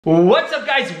What's up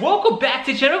guys, welcome back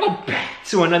to the channel. Welcome back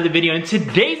to another video. In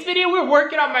today's video we're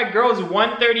working on my girl's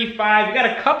 135. We got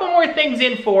a couple more things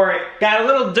in for it. Got a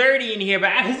little dirty in here,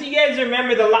 but as you guys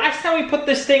remember, the last time we put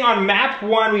this thing on map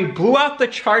 1, we blew out the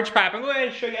charge pipe. I'm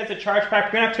going to show you guys the charge pipe.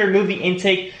 We're gonna have to remove the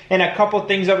intake and a couple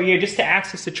things over here just to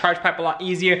access the charge pipe a lot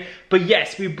easier. But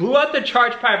yes, we blew out the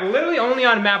charge pipe literally only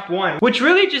on map 1, which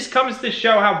really just comes to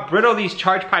show how brittle these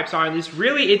charge pipes are. And this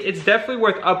really, it's definitely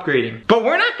worth upgrading. But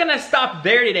we're not gonna stop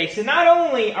there today. So not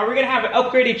only are we gonna have an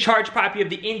upgraded charge pipe, you have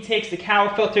the intakes, the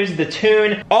cowl filters, the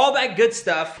tune, all that good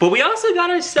stuff. But we also got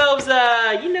ourselves,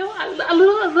 you know, a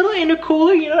little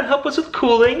intercooler, you know, to help us with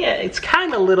cooling. It's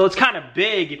kind of little, it's kind of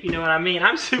big, if you know what I mean.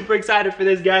 I'm super excited for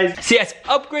this, guys. So yes,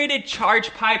 upgraded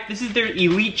charge pipe. This is their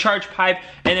elite charge pipe,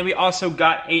 and then we also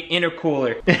got a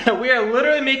intercooler. We are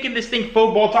literally making this thing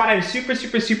full bolt on. I'm super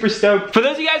stoked. For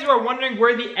those of you guys who are wondering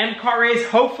where the M car is,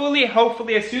 hopefully,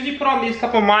 as soon as you put on these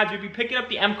couple mods, we'll be picking up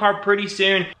the M car pretty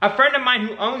soon. A friend of mine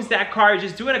who owns that car is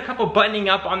just doing a couple buttoning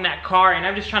up on that car, and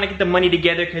I'm just trying to get the money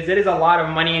together because it is a lot of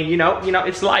money, and you know,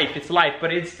 it's life,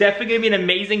 but it's definitely gonna be an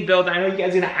amazing build. I know you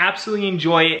guys are gonna absolutely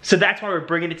enjoy it, so that's why we're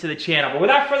bringing it to the channel. But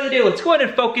without further ado, let's go ahead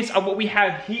and focus on what we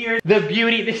have here. The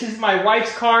beauty. This is my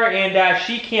wife's car, and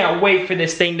she can't wait for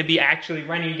this thing to be actually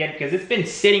running again because it's been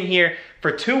sitting here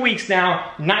for 2 weeks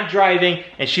now, not driving,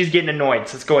 and she's getting annoyed.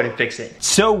 So let's go ahead and fix it.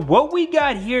 So what we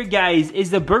got here, guys, is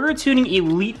the BurgerTuning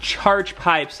Elite Charge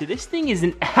Pipe. So this thing is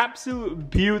an absolute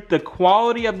beaut. The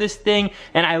quality of this thing,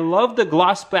 and I love the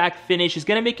gloss black finish. It's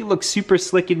gonna make it look super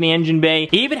slick in the engine bay.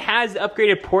 It even has the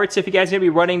upgraded ports if you guys are gonna be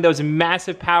running those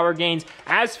massive power gains.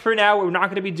 As for now, we're not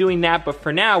gonna be doing that, but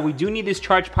for now, we do need this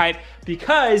charge pipe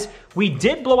because we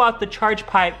did blow out the charge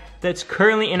pipe that's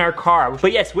currently in our car.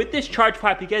 But yes, with this charge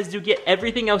pipe, you guys do get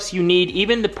everything else you need,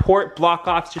 even the port block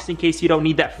offs, just in case you don't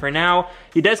need that for now.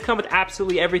 It does come with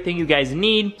absolutely everything you guys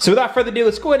need. So without further ado,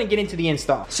 let's go ahead and get into the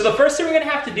install. So the first thing we're gonna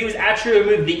have to do is actually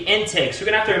remove the intake. So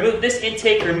we're gonna have to remove this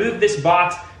intake, remove this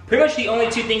box. Pretty much the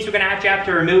only two things we're gonna have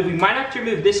to remove. We might have to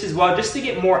remove this as well, just to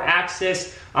get more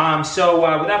access.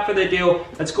 Without further ado,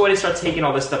 let's go ahead and start taking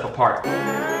all this stuff apart.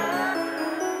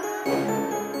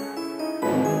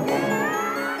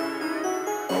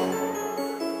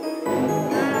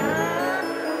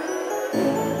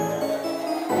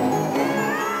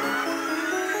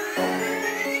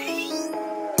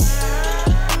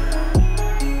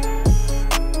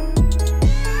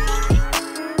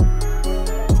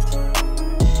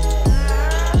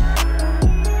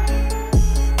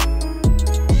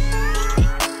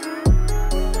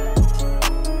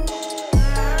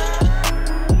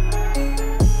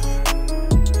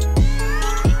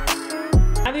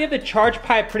 The charge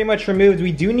pipe pretty much removed.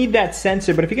 We do need that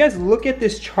sensor, but if you guys look at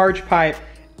this charge pipe,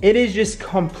 it is just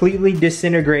completely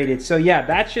disintegrated. So yeah,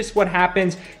 that's just what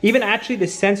happens. Even actually the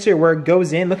sensor where it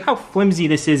goes in, look how flimsy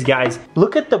this is, guys.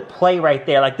 Look at the play right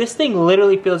there. Like, this thing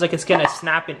literally feels like it's gonna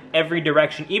snap in every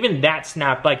direction. Even that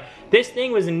snapped. Like, this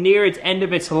thing was near its end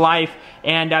of its life,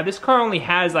 and this car only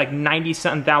has like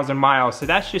 90-something thousand miles, so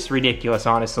that's just ridiculous,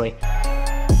 honestly.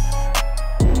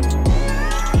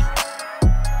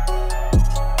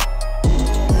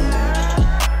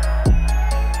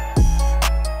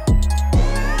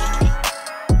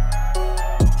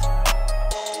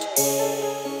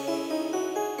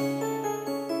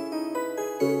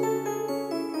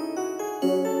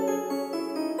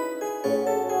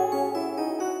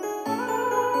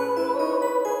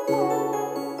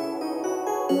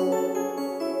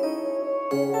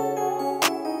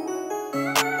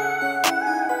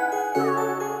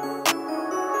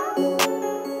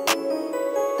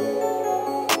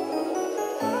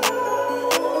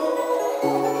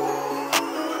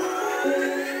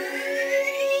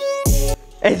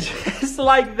 And just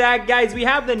like that, guys, we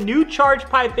have the new charge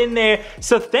pipe in there.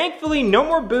 So thankfully, no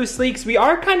more boost leaks. We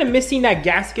are kind of missing that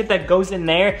gasket that goes in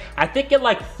there. I think it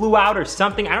like flew out or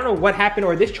something. I don't know what happened,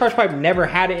 or this charge pipe never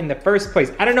had it in the first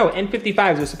place. I don't know,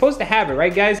 N55s were supposed to have it,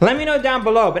 right, guys? Let me know down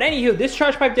below. But anywho, this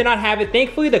charge pipe did not have it.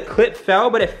 Thankfully, the clip fell,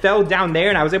 but it fell down there,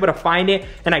 and I was able to find it,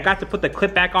 and I got to put the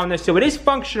clip back on there. So it is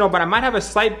functional, but I might have a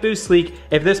slight boost leak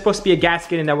if there's supposed to be a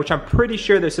gasket in there, which I'm pretty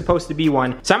sure there's supposed to be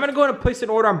one. So I'm gonna go ahead and place an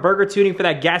order on BurgerTuning for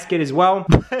that gasket as well.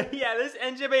 Yeah, this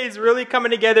engine bay is really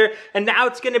coming together, and now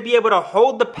it's gonna be able to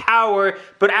hold the power.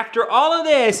 But after all of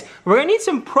this, we're gonna need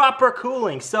some proper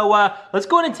cooling. So let's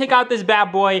go ahead and take out this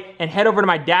bad boy and head over to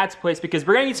my dad's place, because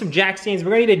we're gonna need some jack stands.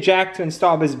 We're gonna need a jack to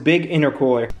install this big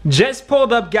intercooler. Just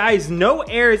pulled up, guys, no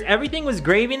errors. Everything was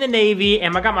gravy in the Navy,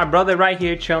 and I got my brother right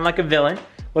here chilling like a villain.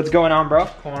 What's going on, bro?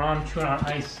 Going on, chewing on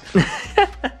ice.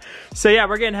 So yeah,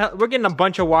 we're getting a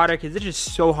bunch of water because it's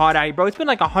just so hot out here, bro. It's been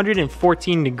like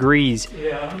 114 degrees.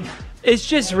 Yeah. It's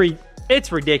just It's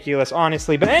ridiculous,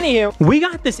 honestly. But anywho, we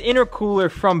got this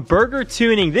intercooler from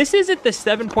BurgerTuning. This isn't the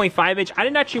 7.5 inch. I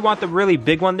didn't actually want the really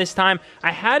big one this time.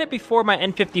 I had it before my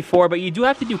N54, but you do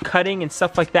have to do cutting and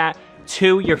stuff like that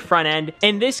to your front end.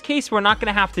 In this case, we're not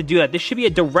gonna have to do that. This should be a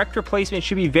direct replacement. It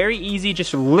should be very easy.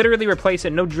 Just literally replace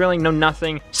it. No drilling, no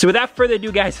nothing. So without further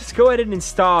ado, guys, let's go ahead and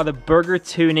install the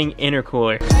BurgerTuning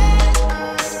intercooler.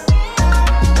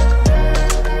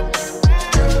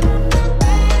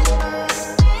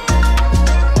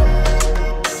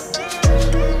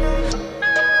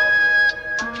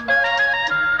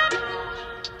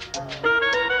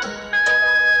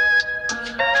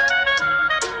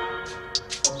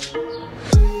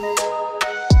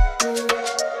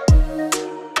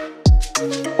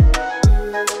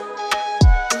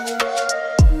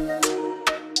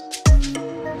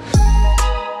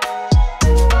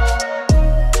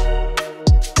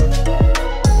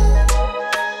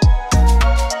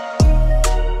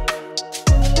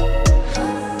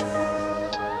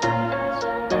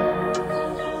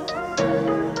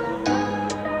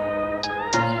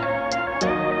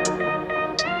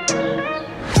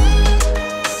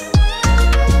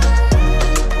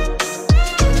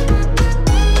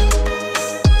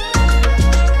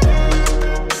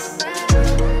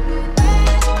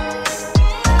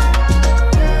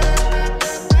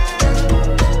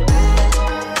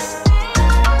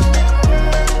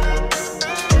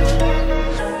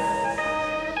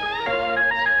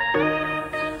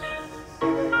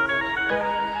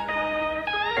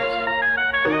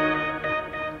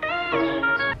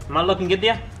 Am I looking good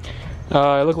there?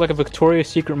 I look like a Victoria's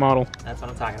Secret model. That's what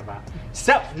I'm talking about.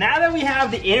 So now that we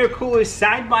have the intercoolers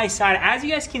side by side, as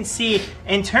you guys can see,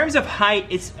 in terms of height,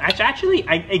 it's actually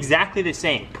exactly the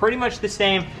same, pretty much the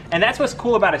same. And that's what's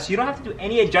cool about it. So you don't have to do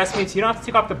any adjustments. You don't have to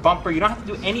take off the bumper. You don't have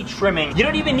to do any trimming. You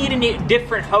don't even need any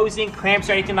different hosing, clamps,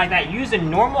 or anything like that. Use the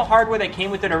normal hardware that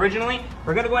came with it originally.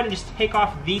 We're gonna go ahead and just take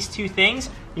off these two things.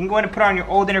 You can go ahead and put on your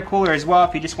old intercooler as well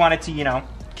if you just wanted to, you know,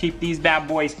 keep these bad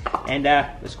boys. And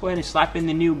let's go ahead and slap in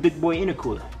the new big boy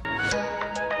intercooler.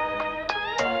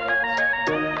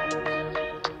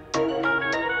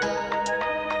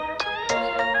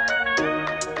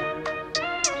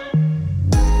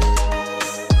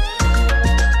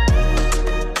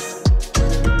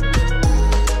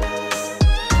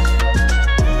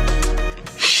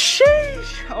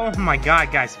 Oh my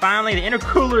god, guys, finally the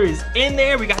intercooler is in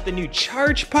there. We got the new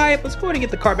Chargepipe. Let's go ahead and get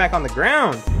the car back on the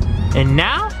ground. And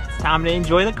now, it's time to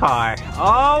enjoy the car.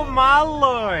 Oh my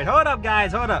lord. Hold up,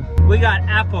 guys, hold up. We got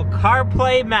Apple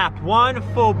CarPlay Map 1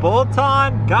 full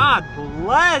bolt-on. God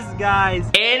bless,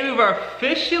 guys. And we were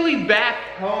officially back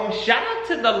home. Shout out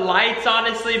to the lights,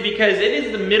 honestly, because it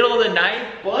is the middle of the night,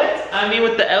 but, I mean,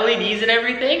 with the LEDs and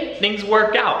everything, things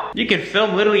work out. You can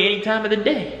film literally any time of the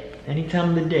day. Any time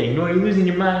of the day. You know, you're losing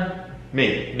your mind?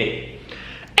 Maybe.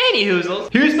 Any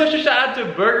hoozles. Huge special shout out to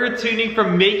BurgerTuning for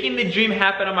making the dream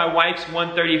happen on my wife's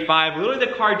 135. Literally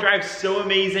the car drives so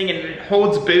amazing and it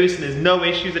holds boost and there's no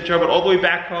issues. I drove it all the way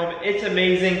back home. It's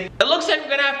amazing. It looks like I'm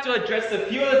gonna have to address a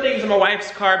few other things on my wife's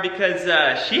car because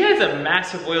she has a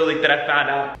massive oil leak that I found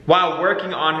out while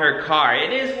working on her car.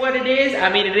 It is what it is.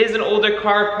 I mean, it is an older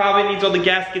car, probably needs all the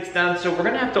gaskets done, so we're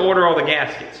gonna have to order all the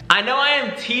gaskets. I know I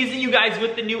am teasing you guys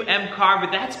with the new M car,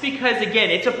 but that's because, again,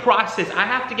 it's a process. I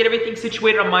have to get everything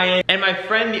situated on my end, and my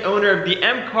friend, the owner of the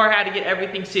M car, had to get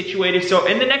everything situated. So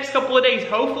in the next couple of days,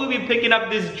 hopefully we'll be picking up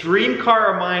this dream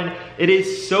car of mine. It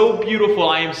is so beautiful.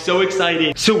 I am so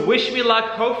excited. So wish me luck.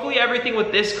 Hopefully everything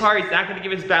with this car is not gonna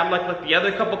give us bad luck like the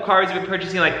other couple cars we've been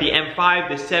purchasing, like the M5,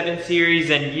 the 7 Series,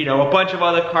 and you know, a bunch of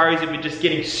other cars we've been just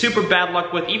getting super bad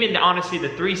luck with. Even honestly, the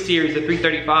 3 Series, the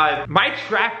 335. My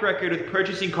track record with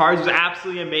purchasing cars was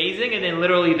absolutely amazing, and then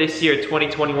literally this year,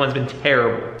 2021 has been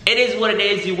terrible. It is what it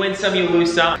is. You win some, you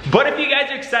lose some. But if you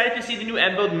guys are excited to see the new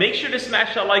M build, make sure to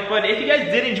smash that like button. If you guys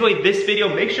did enjoy this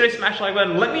video, make sure to smash the like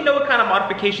button. Let me know what kind of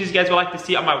modifications you guys would like to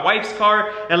see on my wife's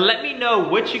car, and let me know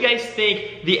what you guys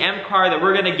think the M car that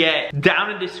we're gonna get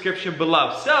down in the description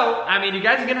below. So, I mean, you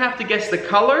guys are gonna have to guess the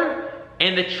color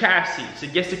and the chassis.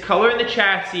 So guess the color and the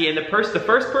chassis, and the first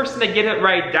person that get it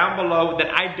right down below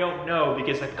that I don't know,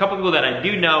 because a couple people that I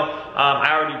do know,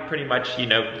 I already pretty much, you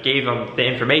know, gave them the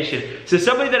information. So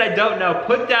somebody that I don't know,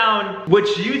 put down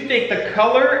what you think the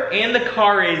color and the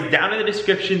car is down in the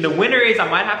description. The winner is, I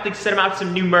might have to send them out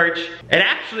some new merch. And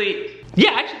actually,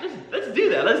 Yeah, actually, let's do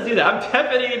that. Let's do that. I'm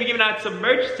definitely gonna be giving out some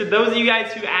merch to those of you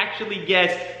guys who actually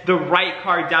guess the right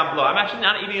car down below. I'm actually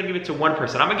not even gonna give it to one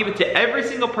person. I'm gonna give it to every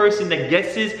single person that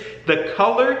guesses the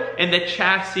color and the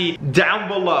chassis down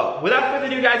below. Without further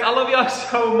ado, guys, I love y'all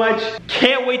so much.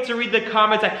 Can't wait to read the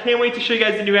comments. I can't wait to show you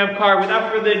guys the new M car.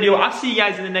 Without further ado, I'll see you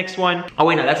guys in the next one. Oh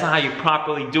wait, no, that's not how you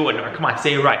properly do it, Nour. Come on,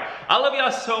 say it right. I love y'all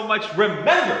so much.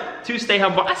 Remember to stay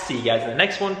humble. I'll see you guys in the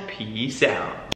next one. Peace out.